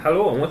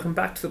Hello and welcome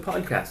back to the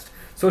podcast.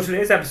 So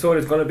today's episode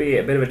is going to be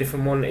a bit of a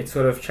different one. It's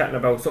sort of chatting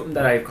about something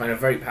that I'm kind of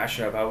very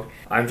passionate about.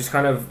 I'm just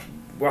kind of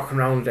working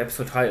around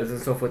episode titles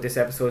and stuff with this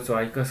episode, so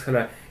I just kind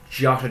of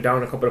jotted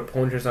down a couple of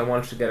pointers I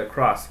wanted to get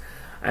across.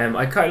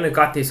 I kind of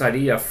got this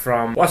idea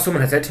from what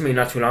someone had said to me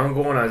not too long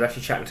ago, and I was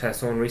actually chatting to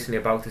someone recently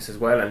about this as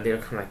well, and they were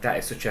kind of like, that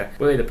is such a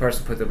way the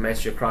person put the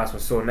message across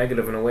was so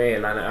negative in a way,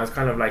 and I was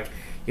kind of like,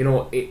 you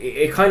know,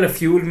 it kind of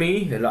fueled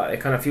me a lot.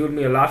 It kind of fueled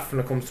me a lot when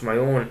it comes to my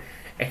own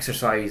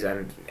exercise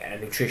and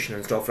nutrition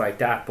and stuff like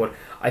that. But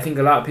I think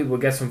a lot of people will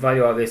get some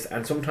value out of this,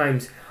 and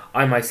sometimes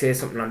I might say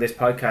something on this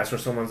podcast where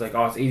someone's like,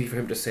 oh, it's easy for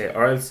him to say,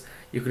 or else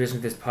you could listen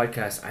to this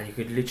podcast and you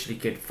could literally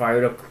get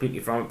fired up completely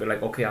from it, be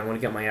like, okay, I'm going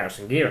to get my arse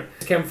in gear.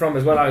 This came from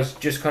as well, I was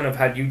just kind of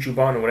had YouTube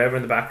on or whatever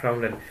in the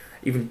background, and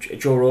even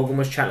Joe Rogan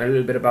was chatting a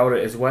little bit about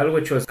it as well,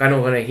 which was, I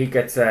know he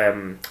gets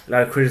a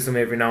lot of criticism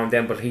every now and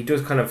then, but he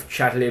does kind of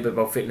chat a little bit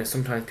about fitness.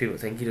 Sometimes people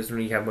think he doesn't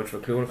really have much of a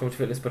clue when it comes to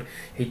fitness, but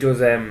he does.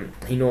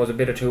 He knows a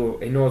bit or two.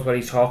 He knows what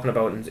he's talking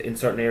about in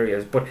certain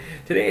areas. But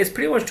today it's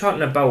pretty much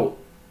talking about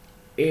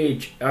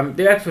age.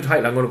 The episode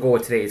title I'm going to go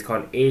with today is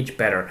called Age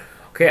Better.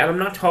 Okay, and I'm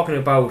not talking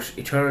about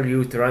eternal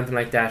youth or anything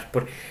like that,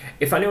 but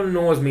if anyone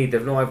knows me,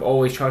 they'll know I've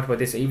always talked about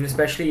this, even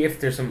especially if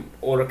there's some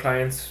older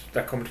clients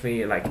that come to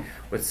me and like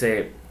would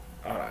say,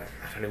 I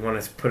don't even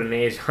want to put an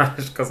age on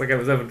it because I get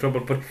myself in trouble,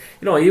 but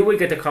you know, you will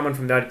get the comment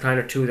from that client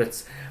or two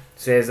that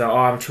says, oh,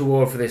 I'm too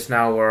old for this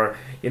now, or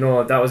you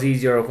know, that was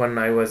easier when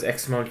I was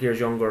X amount of years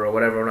younger, or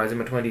whatever, when I was in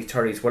my 20s,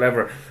 30s,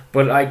 whatever.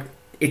 But like,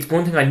 it's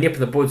one thing I nip in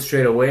the bud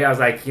straight away. I was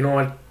like, you know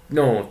what,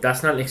 no,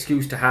 that's not an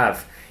excuse to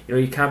have. You know,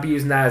 you can't be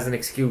using that as an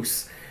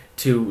excuse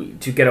to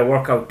get a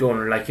workout done,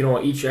 or like, you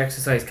know, each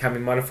exercise can be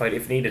modified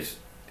if needed.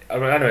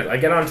 Anyway, I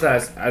get on to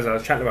that as I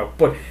was chatting about.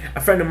 But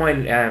a friend of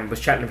mine was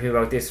chatting to me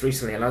about this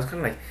recently, and I was kind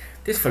of like,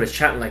 this fella's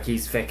chatting like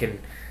he's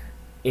fucking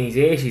in his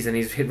 80s and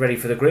he's hit ready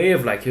for the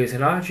grave. Like, he was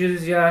saying, oh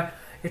Jesus, yeah,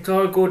 it's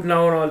all good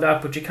now and all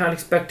that, but you can't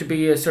expect to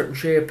be a certain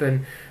shape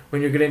and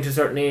when you get into a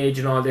certain age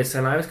and all this.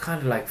 And I was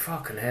kind of like,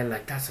 fucking hell,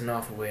 like, that's an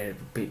awful way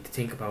to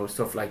think about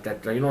stuff like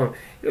that. Like, you know,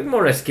 you're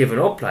more or less giving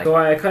up. Like, so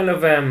I kind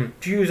of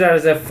use that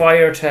as a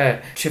fire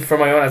to for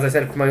my own, as I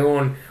said, for my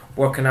own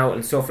working out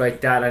and stuff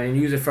like that, and then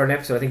use it for an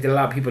episode I think that a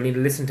lot of people need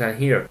to listen to and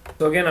hear.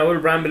 So again, I will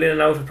ramble in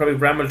and out. I've probably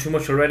rambled too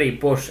much already,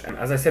 but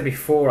as I said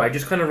before, I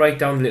just kind of write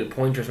down the little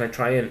pointers and I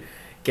try and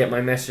get my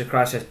message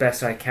across as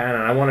best I can,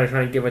 and I want to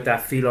try and give it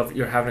that feel of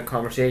you're having a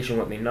conversation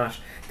with me, not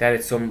that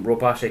it's some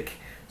robotic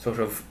sort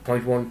of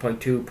point 1,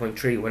 point 2, point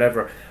 3,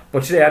 whatever.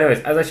 But today, anyways,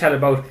 as I chatted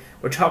about,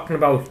 we're talking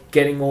about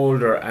getting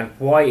older and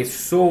why it's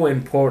so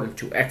important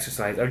to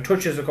exercise. I've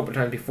touched this a couple of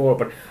times before,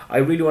 but I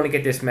really want to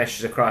get this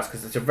message across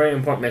because it's a very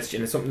important message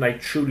and it's something I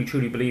truly,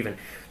 truly believe in.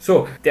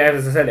 So,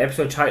 as I said, the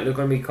episode title is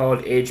going to be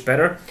called Age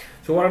Better.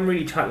 So what I'm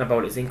really talking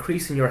about is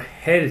increasing your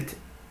health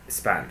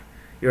span,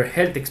 your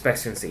health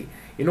expectancy.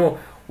 You know,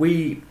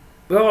 we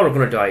all are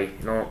going to die,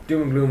 you know,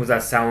 doom and gloom as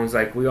that sounds,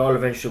 like we all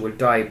eventually will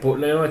die, but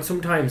you know,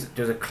 sometimes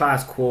there's a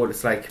class quote,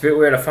 it's like a bit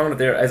weird. I found it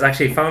there, I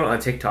actually found it on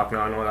TikTok.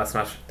 Now I know that's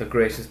not the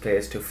greatest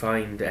place to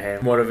find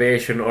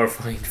motivation or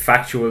find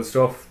factual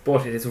stuff,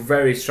 but it is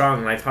very strong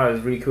and I thought it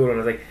was really cool. And I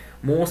was like,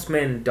 most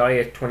men die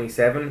at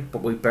 27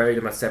 but we bury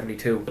them at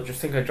 72. I just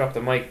think I dropped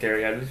the mic there,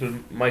 yeah, a little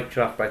mic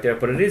drop right there,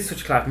 but it is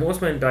such a class.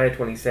 Most men die at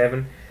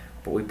 27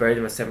 but we bury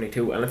them at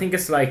 72, and I think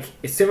it's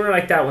similar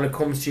like that when it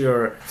comes to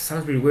your, it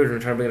sounds really weird when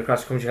I'm trying to bring it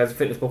across, when it comes to your health and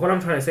fitness, but what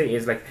I'm trying to say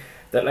is like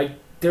that, like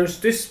there's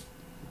this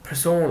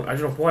persona, I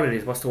don't know what it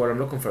is, what's the word I'm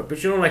looking for,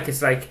 but you know, like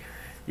it's like,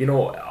 you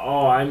know,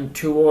 oh, I'm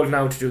too old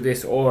now to do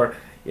this, or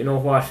you know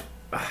what,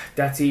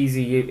 that's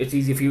easy, it's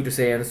easy for you to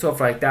say and stuff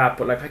like that.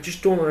 But like, I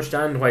just don't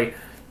understand why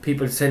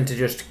people tend to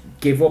just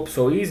give up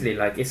so easily.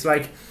 Like, it's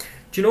like,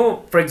 do you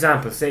know, for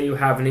example, say you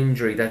have an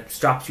injury that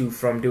stops you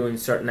from doing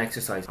certain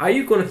exercise. Are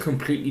you going to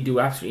completely do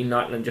absolutely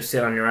nothing and just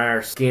sit on your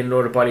arse, gain a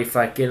load of body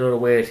fat, gain a load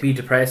of weight, be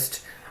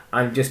depressed,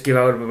 and just give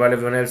out about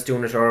everyone else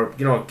doing it? Or,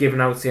 you know, giving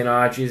out saying,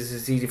 oh Jesus,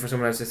 it's easy for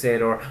someone else to say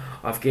it, or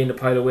I've gained a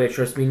pile of weight,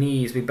 trust me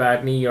knees, me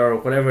bad knee, or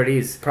whatever it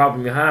is,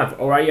 problem you have.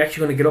 Or are you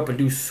actually going to get up and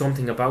do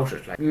something about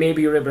it? Like,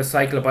 maybe you're able to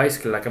cycle a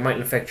bicycle, like it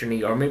mightn't affect your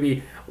knee, or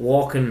maybe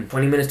walking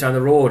 20 minutes down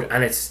the road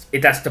and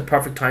that's the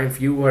perfect time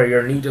for you where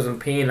your knee doesn't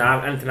pain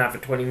anything after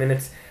 20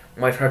 minutes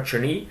might hurt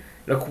your knee.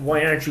 Look,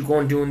 why aren't you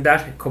going doing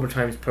that a couple of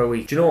times per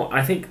week? Do you know,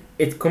 I think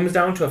it comes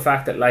down to a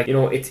fact that, like, you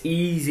know, it's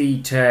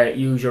easy to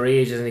use your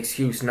age as an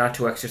excuse not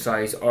to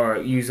exercise, or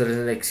use it as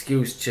an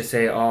excuse to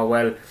say, oh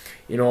well,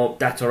 you know,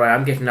 that's alright,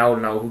 I'm getting old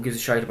now, who gives a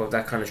shite about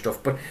that kind of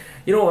stuff. But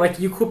you know, like,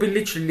 you could be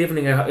literally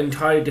living an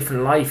entirely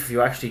different life if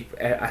you actually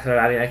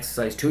adding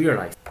exercise to your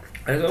life.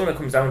 And that's what it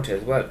comes down to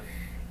as well.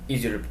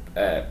 Easier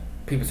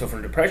people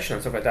suffering depression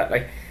and stuff like that.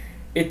 Like,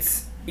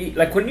 it's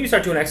like when you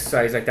start doing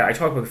exercise like that, I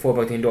talked about before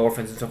about the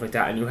endorphins and stuff like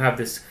that, and you have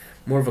this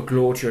more of a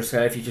glow to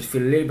yourself, you just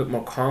feel a little bit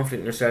more confident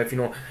in yourself. You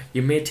know,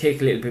 you may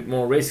take a little bit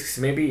more risks.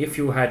 Maybe if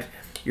you had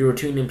your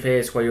routine in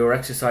place where you're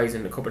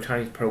exercising a couple of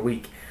times per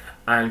week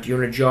and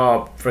you're in a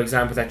job, for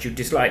example, that you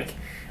dislike,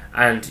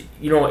 And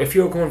if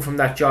you're going from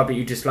that job that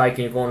you dislike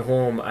and you're going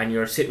home and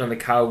you're sitting on the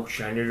couch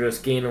and you're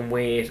just gaining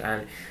weight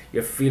and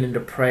you're feeling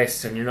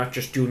depressed and you're not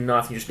just doing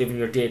nothing, you're just living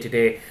your day to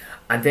day,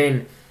 and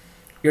then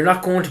you're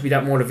not going to be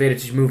that motivated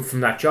to move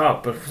from that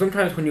job. But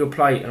sometimes when you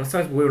apply, and it's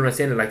not weird when I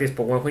say it like this,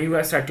 but when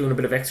you start doing a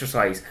bit of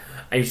exercise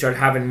and you start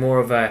having more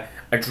of a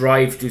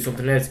drive to do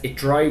something else, it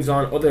drives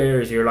on other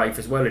areas of your life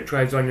as well. It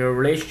drives on your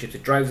relationships,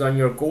 it drives on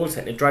your goal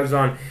setting, it drives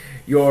on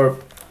your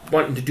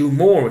wanting to do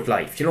more with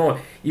life.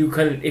 You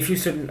can, if you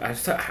sit, and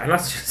that's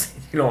just,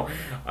 I don't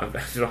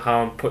know how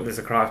I'm putting this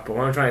across, but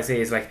what I'm trying to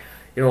say is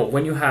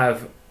when you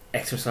have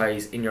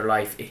exercise in your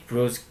life, it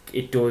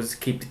does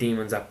keep the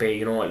demons at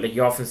bay. Like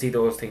you often see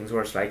those things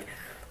where it's like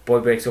boy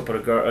breaks up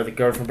with a girl, or the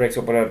girlfriend breaks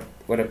up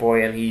with a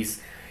boy, and he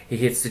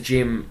hits the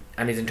gym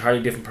and he's an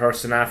entirely different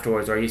person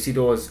afterwards. Or you see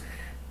those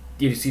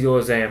things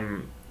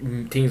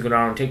going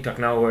on TikTok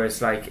now where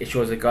it's like it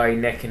shows a guy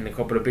necking a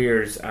couple of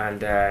beers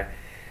and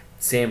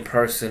same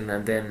person,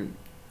 and then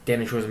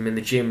it shows him in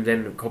the gym,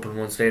 then a couple of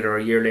months later or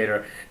a year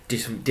later,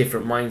 different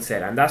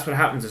mindset. And that's what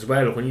happens as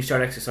well when you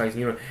start exercising.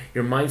 Your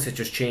mindset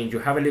just change. You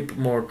have a little bit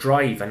more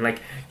drive, and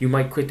you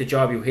might quit the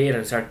job you hate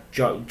and start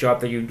job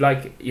that you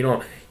like.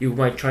 You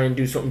might try and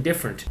do something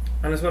different.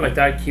 And as well like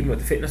that, keeping with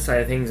the fitness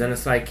side of things. And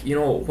it's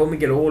when we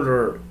get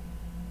older,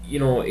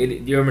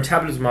 your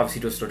metabolism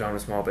obviously does slow down a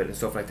small bit and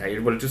stuff like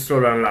that. Well, just slow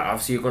down a lot.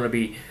 Obviously you're going to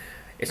be,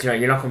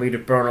 you're not going to be able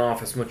to burn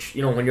off as much.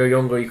 When you're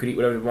younger, you could eat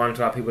whatever you want.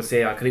 A lot of people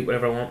say I could eat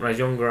whatever I want when I was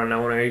younger, and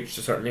now when I reached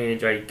a certain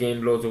age, I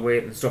gained loads of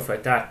weight and stuff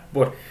like that.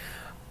 But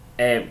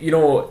you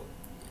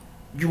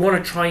want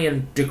to try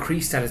and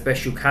decrease that as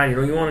best you can.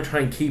 You want to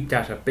try and keep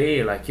that at bay.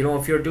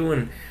 If you're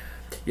doing,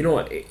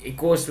 it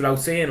goes without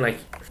saying,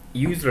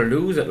 use it or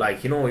lose it.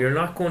 You're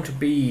not going to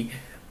be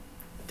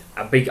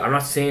I'm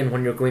not saying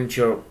when you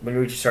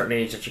reach a certain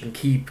age that you can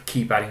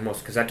keep adding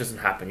muscle, because that doesn't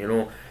happen.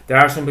 There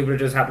are some people it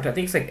does happen to. I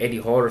think it's like Eddie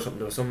Hall or something.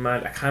 There was some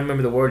man, I can't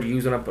remember the word he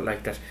used on it, but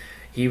that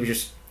he was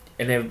just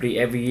inevitably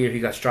every year he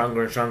got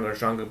stronger and stronger and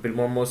stronger, built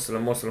more muscle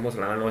and muscle and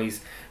muscle. And I know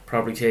he's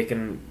probably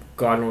taken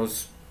God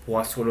knows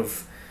what sort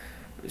of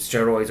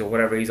steroids or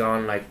whatever he's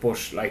on,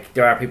 but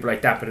there are people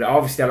like that. But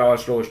obviously that all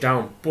slows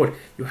down. But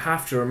you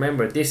have to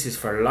remember, this is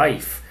for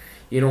life.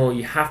 You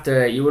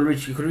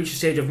could reach a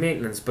stage of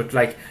maintenance, but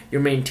you're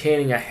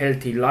maintaining a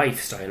healthy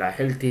lifestyle, a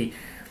healthy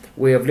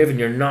way of living.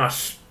 You're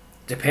not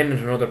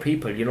dependent on other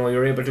people.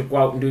 You're able to go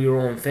out and do your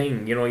own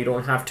thing. You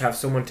don't have to have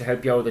someone to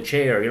help you out of the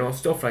chair.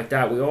 Stuff like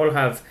that. We all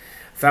have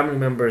family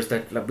members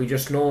that we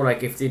just know,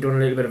 if they've done a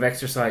little bit of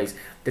exercise,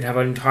 they'd have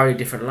an entirely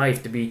different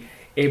life, to be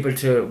able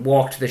to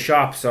walk to the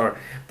shops, or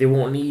they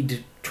won't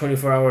need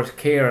 24 hours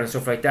care and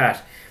stuff like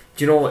that.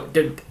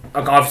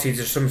 Obviously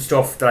there's some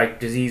stuff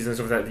disease and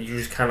stuff that you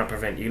just cannot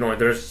prevent.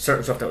 There's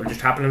certain stuff that will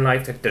just happen in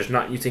life that there's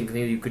not you think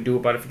you could do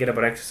about it. Forget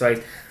about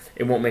exercise,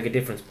 it won't make a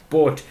difference.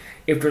 But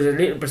if there's a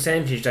little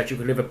percentage that you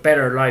could live a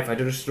better life, I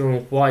just don't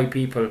know why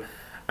people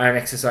aren't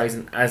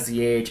exercising as they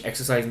age,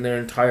 exercising their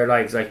entire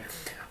lives. I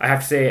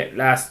have to say,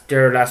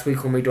 last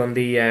week when we done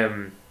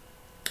the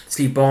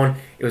Sleep On,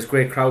 it was a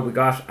great crowd we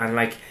got, and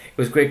it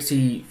was great to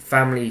see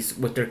families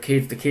with their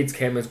kids. The kids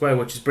came as well,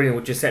 which is brilliant,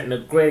 which is setting a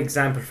great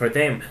example for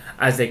them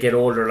as they get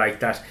older.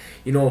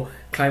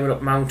 Climbing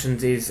up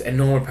mountains is a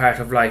normal part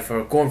of life,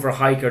 or going for a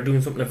hike or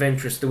doing something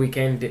adventurous the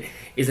weekend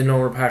is a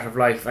normal part of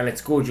life, and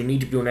it's good. You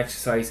need to be doing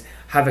exercise,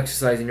 have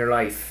exercise in your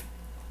life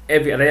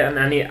at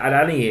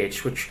any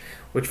age, which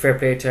fair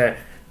play to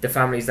the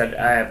families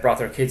that brought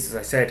their kids, as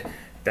I said,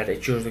 that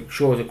it shows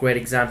a great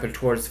example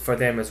for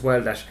them as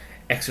well, that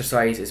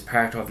exercise is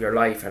part of your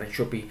life and it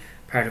should be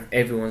part of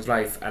everyone's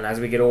life. And as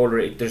we get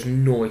older, there's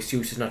no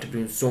excuses not to be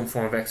doing some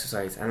form of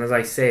exercise. And as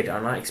I said,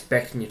 I'm not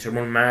expecting you to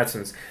run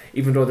marathons,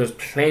 even though there's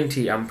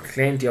plenty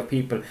of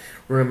people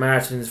running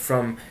marathons,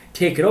 from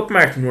taking up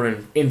marathon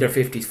running in their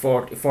 50s,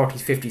 40s,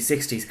 50s,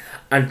 60s,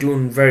 and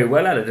doing very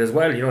well at it as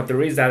well.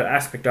 There is that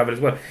aspect of it as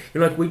well.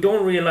 We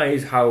don't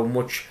realise how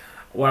much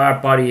what our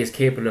body is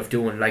capable of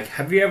doing.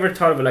 Have you ever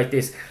thought of it like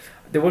this?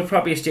 There was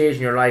probably a stage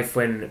in your life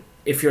when,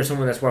 if you're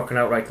someone that's working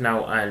out right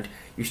now and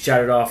you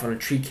started off on a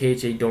 3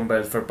 kg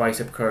dumbbells for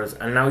bicep curls,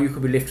 and now you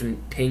could be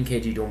lifting 10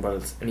 kg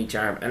dumbbells in each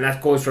arm, and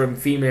that goes for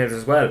females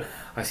as well.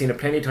 I've seen it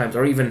plenty of times.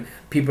 Or even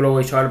people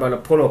always talk about a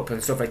pull-up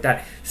and stuff like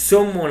that.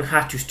 Someone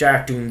had to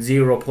start doing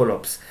 0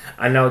 pull-ups,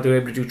 and now they're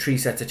able to do 3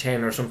 sets of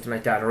 10 or something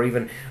like that. Or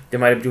even they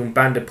might be doing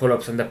banded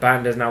pull-ups, and the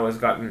band has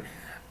gotten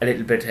a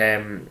little bit,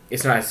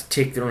 it's not as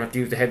thick. They don't have to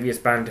use the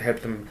heaviest band to help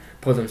them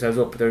pull themselves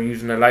up, but they're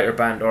using a lighter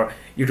band. Or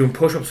you're doing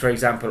push-ups, for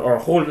example, or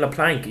holding a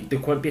plank. There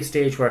could be a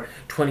stage where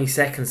 20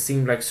 seconds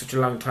seemed like such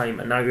a long time,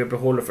 and now you're able to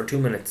hold it for 2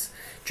 minutes.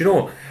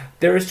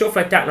 There is stuff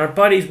like that, and our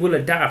bodies will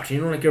adapt.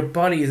 Your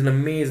body is an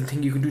amazing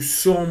thing. You can do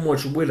so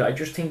much with it. I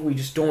just think we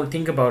just don't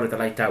think about it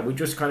like that. We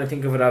just kind of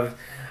think of it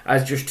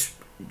as just,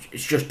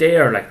 it's just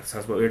there. It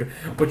sounds a bit weird,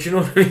 but you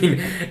know what I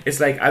mean. It's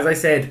as I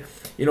said,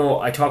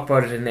 I talk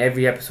about it in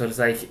every episode.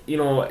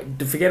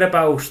 It's forget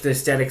about the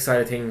aesthetic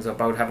side of things,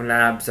 about having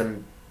abs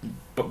and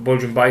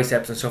bulging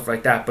biceps and stuff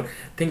like that, but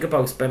think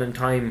about spending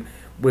time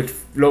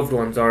with loved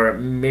ones, or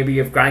maybe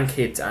you have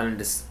grandkids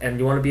and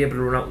you want to be able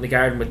to run out in the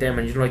garden with them,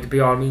 and you like to, by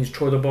all means,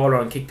 throw the ball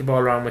around, kick the ball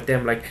around with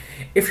them. Like,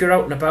 if you're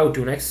out and about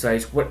doing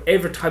exercise,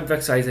 whatever type of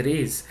exercise it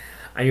is,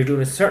 and you're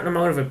doing a certain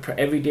amount of it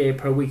every day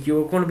per week,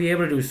 you're going to be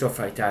able to do stuff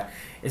like that,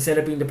 instead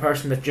of being the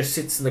person that just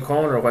sits in the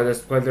corner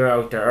while they're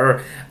out there.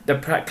 Or the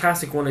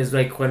classic one is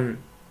like when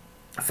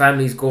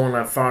families go on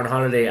a foreign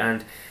holiday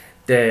and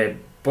the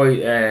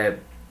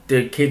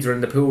kids are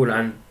in the pool,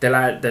 and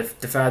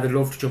the father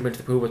loves to jump into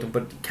the pool with them,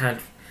 but he can't,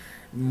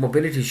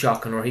 mobility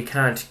shocking, or he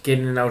can't get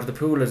in and out of the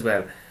pool as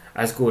well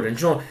as good. And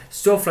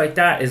stuff like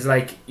that is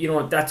like,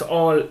 that's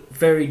all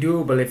very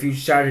doable if you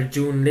started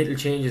doing little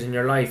changes in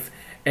your life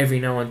every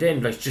now and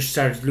then, like just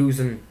started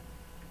losing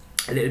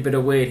a little bit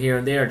of weight here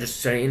and there, just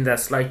started in that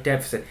slight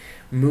deficit,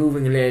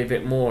 moving a little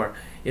bit more,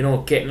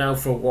 getting out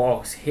for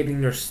walks,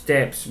 hitting your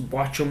steps,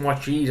 watching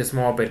what you eat a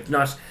small bit,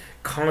 not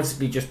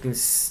constantly just being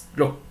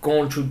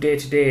going through day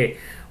to day,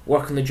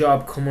 working the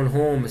job, coming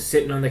home,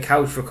 sitting on the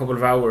couch for a couple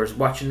of hours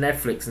watching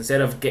Netflix instead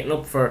of getting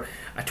up for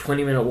a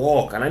 20-minute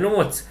walk. And I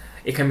know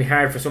it can be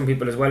hard for some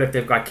people as well if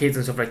they've got kids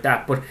and stuff like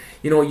that, but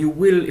you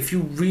will, if you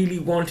really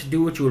want to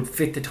do it, you will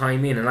fit the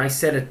time in. And I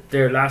said it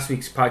there last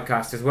week's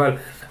podcast as well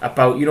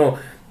about,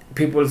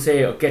 people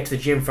say, get to the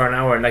gym for an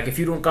hour. Like, if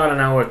you don't got an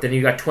hour, then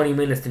you got 20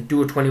 minutes, then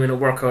do a 20-minute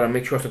workout and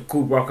make sure it's a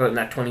good workout in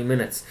that 20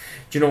 minutes.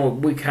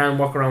 We can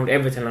work around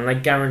everything, and I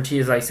guarantee,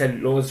 as I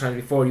said loads of times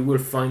before, you will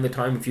find the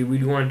time. If you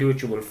really want to do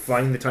it, you will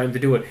find the time to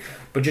do it.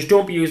 But just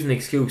don't be using the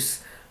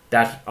excuse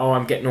that,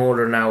 I'm getting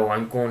older now,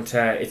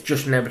 it's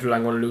just inevitable,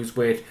 I'm going to lose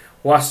weight.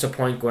 What's the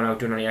point going out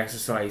doing any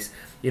exercise?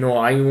 I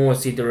won't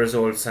see the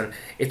results. And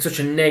it's such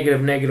a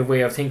negative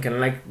way of thinking.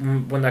 Like,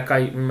 when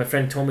my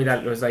friend told me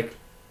that, it was like,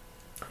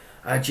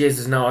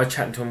 Jesus, now I was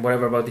chatting to him,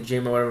 whatever, about the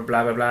gym or whatever,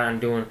 blah, blah, blah, and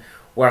doing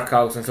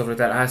workouts and stuff like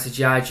that. And I said,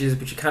 Jesus,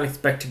 but you can't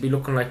expect to be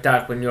looking like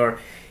that when you're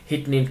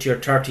hitting into your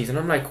 30s. And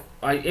I'm like,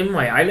 I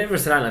never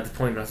said that at the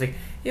point. I was like,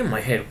 in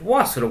my head,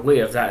 what sort of way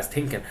of that is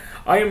thinking?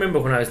 I remember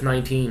when I was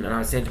 19 and I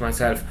was saying to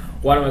myself,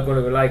 what am I going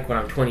to be like when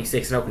I'm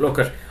 26?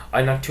 And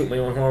I not took my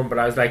own horn, but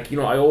I was like,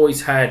 I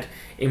always had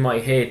in my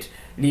head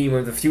leading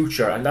into the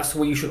future, and that's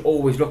the way you should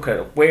always look at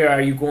it. Where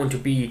are you going to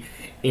be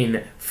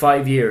in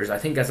 5 years? I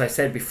think, as I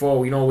said before,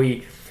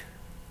 we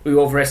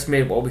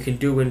overestimate what we can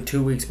do in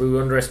 2 weeks, but we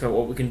underestimate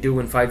what we can do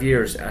in 5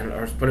 years,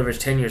 or whatever, it's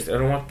 10 years. I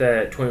don't know what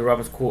the Tony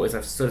Robbins quote is.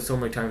 I've said it so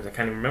many times I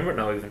can't even remember it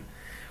now even.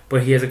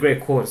 But he has a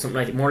great quote, something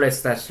like, more or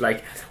less, that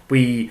like,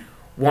 we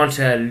want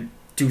to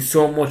do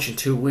so much in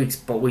 2 weeks,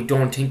 but we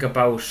don't think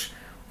about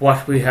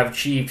what we have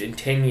achieved in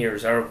 10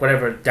 years or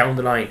whatever down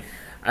the line.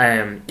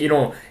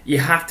 You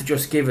have to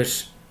just give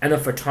it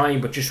enough for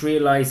time, but just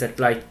realize that,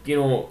 like,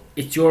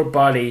 it's your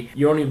body.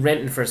 You're only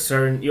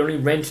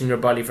renting your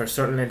body for a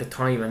certain length of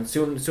time, and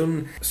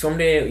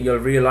someday you'll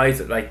realize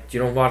that, like,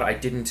 I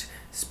didn't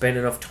spend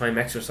enough time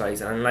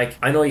exercising. And like,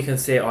 I know you can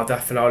say,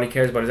 that fella, all he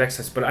cares about is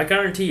exercise, but I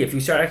guarantee if you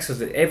start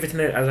exercising,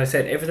 everything, as I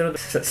said, everything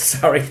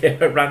sorry,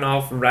 I ran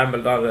off and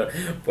rambled on it,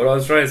 but I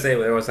was trying to say,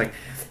 I was like,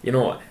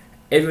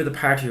 every other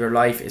part of your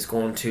life is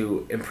going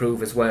to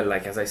improve as well.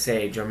 Like, as I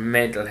said, your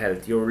mental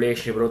health, your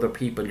relationship with other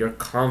people, your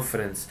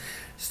confidence,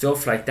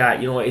 stuff like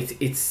that.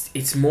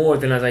 It's more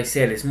than, as I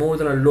said, it's more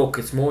than a look.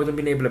 It's more than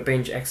being able to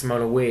bench X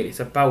amount of weight. It's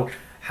about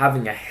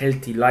having a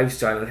healthy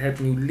lifestyle and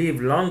helping you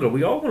live longer.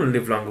 We all want to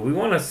live longer. We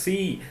want to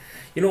see,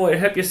 it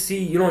help you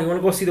see, you want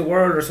to go see the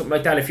world or something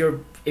like that. If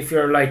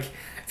you're like,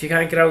 if you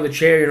can't get out of the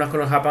chair, you're not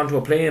going to hop onto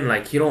a plane.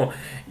 Like, you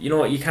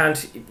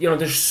can't,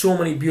 there's so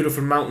many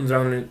beautiful mountains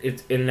around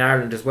in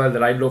Ireland as well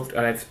that I loved,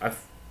 and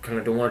I've kind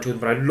of done one or two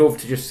of them, but I'd love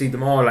to just see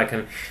them all. I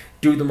can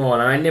do them all,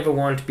 and I never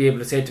want to be able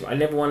to say I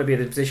never want to be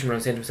in a position where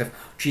I'm saying to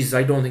myself, Jesus,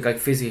 I don't think I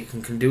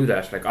physically can do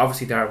that. Like,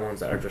 obviously there are ones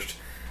that are just,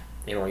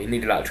 you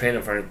need a lot of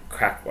training for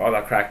all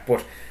that crack,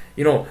 but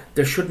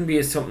there shouldn't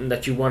be something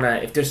that you want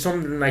to, if there's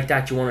something like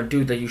that you want to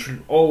do, that you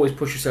should always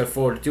push yourself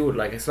forward to do it.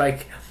 Like, it's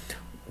like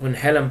when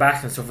Hell and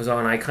Back and stuff was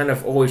on, I kind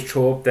of always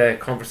throw up the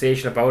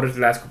conversation about it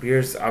the last couple of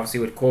years. Obviously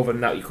with COVID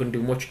and that, you couldn't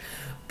do much,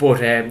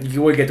 but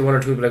you will get the one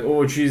or two people like,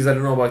 oh Jesus, I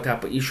don't know about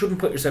that. But you shouldn't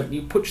put yourself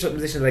in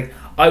positions like,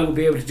 I will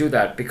be able to do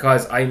that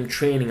because I'm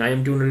training, I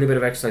am doing a little bit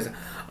of exercise,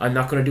 I'm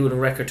not going to do it in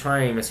record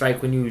time. It's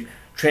like when you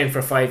train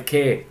for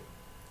 5k,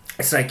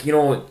 it's like,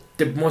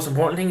 the most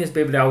important thing is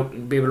be able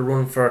to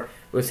run for,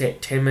 we'll say,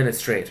 10 minutes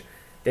straight,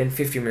 then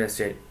 15 minutes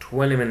straight,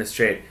 20 minutes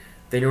straight,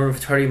 then you run for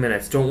 30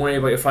 minutes. Don't worry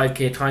about your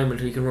 5k time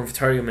until you can run for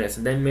 30 minutes,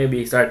 and then maybe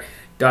you start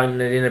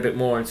dialing it in a bit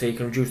more, and so you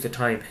can reduce the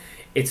time.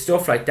 It's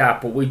stuff like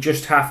that, but we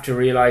just have to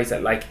realise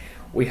that, like,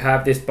 we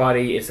have this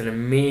body. It's an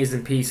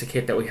amazing piece of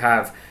kit that we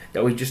have,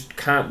 that we just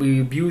can't,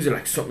 we abuse it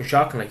like something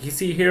shocking. Like, you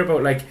see here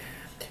about, like,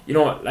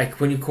 like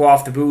when you go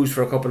off the booze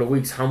for a couple of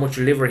weeks, how much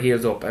your liver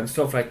heals up and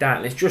stuff like that.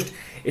 And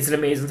it's an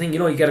amazing thing.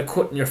 You get a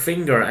cut in your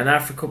finger, and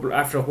after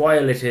a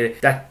while,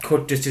 that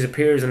cut just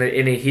disappears and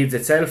it heals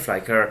itself.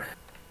 Like, or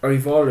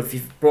if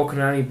you've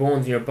broken any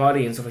bones in your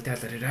body and stuff like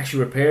that it actually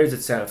repairs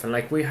itself. And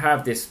like, we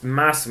have this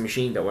massive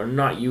machine that we're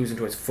not using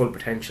to its full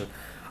potential.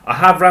 I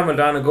have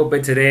rambled on a good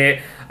bit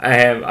today.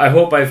 I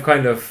hope I've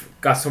kind of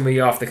got some of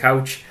you off the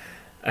couch.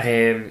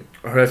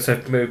 Or else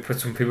I've maybe put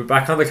some people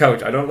back on the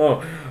couch. I don't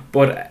know.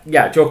 But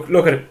yeah, joke.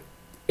 Look at it.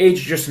 Age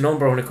is just a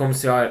number when it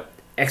comes to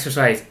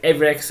exercise.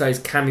 Every exercise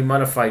can be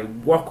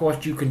modified. Work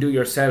what you can do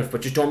yourself,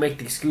 but just don't make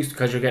the excuse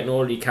because you're getting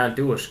older you can't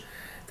do it.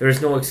 There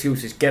is no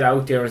excuses. Get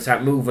out there and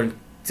start moving.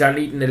 Start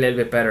eating a little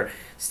bit better.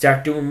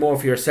 Start doing more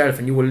for yourself,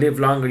 and you will live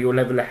longer. You will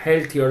live a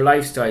healthier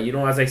lifestyle. You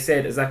know, as I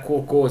said, as that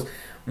quote goes,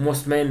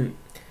 most men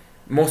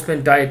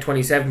die at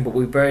 27, but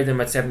we bury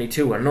them at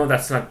 72. I know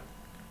that's not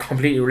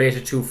completely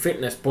related to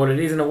fitness, but it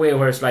is in a way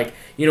where it's like,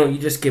 you know, you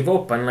just give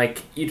up, and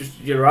like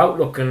your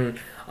outlook and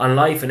on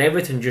life and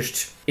everything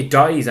just it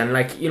dies. And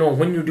like, you know,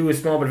 when you do a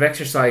small bit of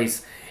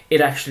exercise,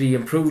 it actually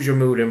improves your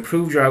mood,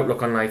 improves your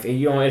outlook on life.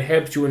 You know, it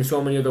helps you in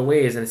so many other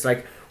ways, and it's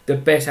like the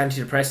best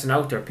antidepressant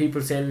out there.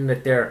 People saying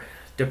that they're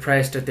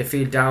depressed, that they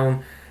feel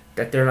down,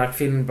 that they're not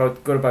feeling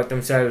good about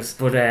themselves,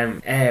 but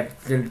they're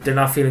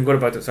not feeling good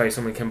about it. Sorry,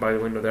 someone came by the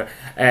window there.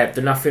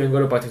 They're not feeling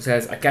good about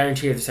themselves. I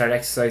guarantee if they start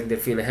exercising, they'll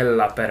feel a hell of a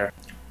lot better.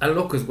 And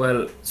look as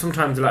well,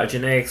 sometimes a lot of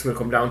genetics will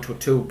come down to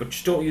it too, but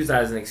just don't use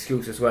that as an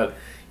excuse as well.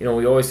 You know,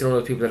 we always know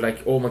those people that are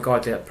like, oh my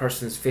god, that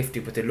person's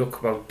 50 but they look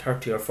about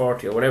 30 or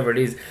 40 or whatever it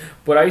is.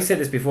 But I said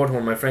this before to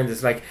one of my friends,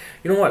 it's like,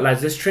 you know what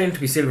lads, let's train to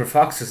be silver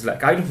foxes.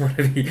 Like, I don't want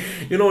to be,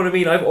 you know what I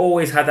mean? I've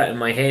always had that in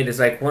my head. It's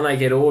like, when I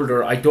get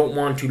older, I don't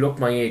want to look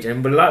my age.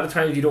 But a lot of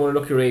times you don't want to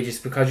look your age, it's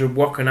because you're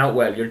working out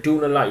well, you're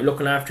doing a lot, you're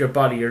looking after your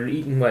body, you're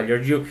eating well,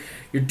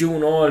 you're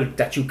doing all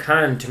that you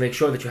can to make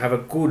sure that you have a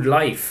good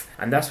life.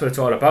 And that's what it's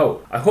all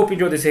about. I hope you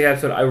enjoyed this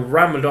episode. I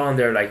rambled on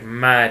there like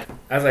mad.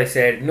 As I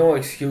said, no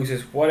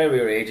excuses, whatever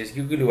your age is.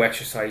 You can do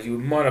exercise, you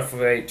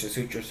modify it to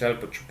suit yourself,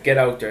 but you get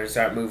out there and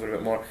start moving a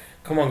bit more.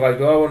 Come on guys,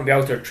 we all want to be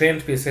out there, train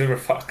to be a silver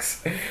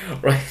fox.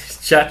 Right,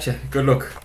 chat ya, good luck.